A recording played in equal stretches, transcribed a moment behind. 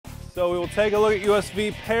So we will take a look at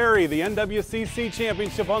USV Perry, the NWCC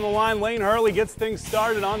championship on the line. Lane Hurley gets things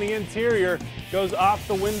started on the interior, goes off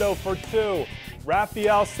the window for 2.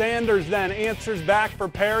 Raphael Sanders then answers back for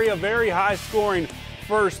Perry, a very high-scoring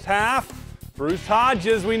first half. Bruce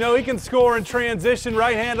Hodges, we know he can score in transition,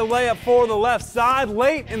 right-handed layup for the left side.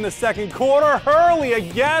 Late in the second quarter, Hurley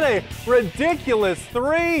again, a ridiculous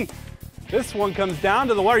 3. This one comes down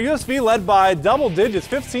to the wire. USV led by double digits,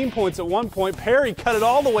 15 points at one point. Perry cut it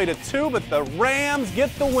all the way to 2, but the Rams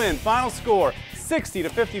get the win. Final score,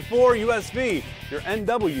 60-54, USV, your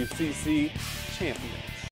NWCC champion.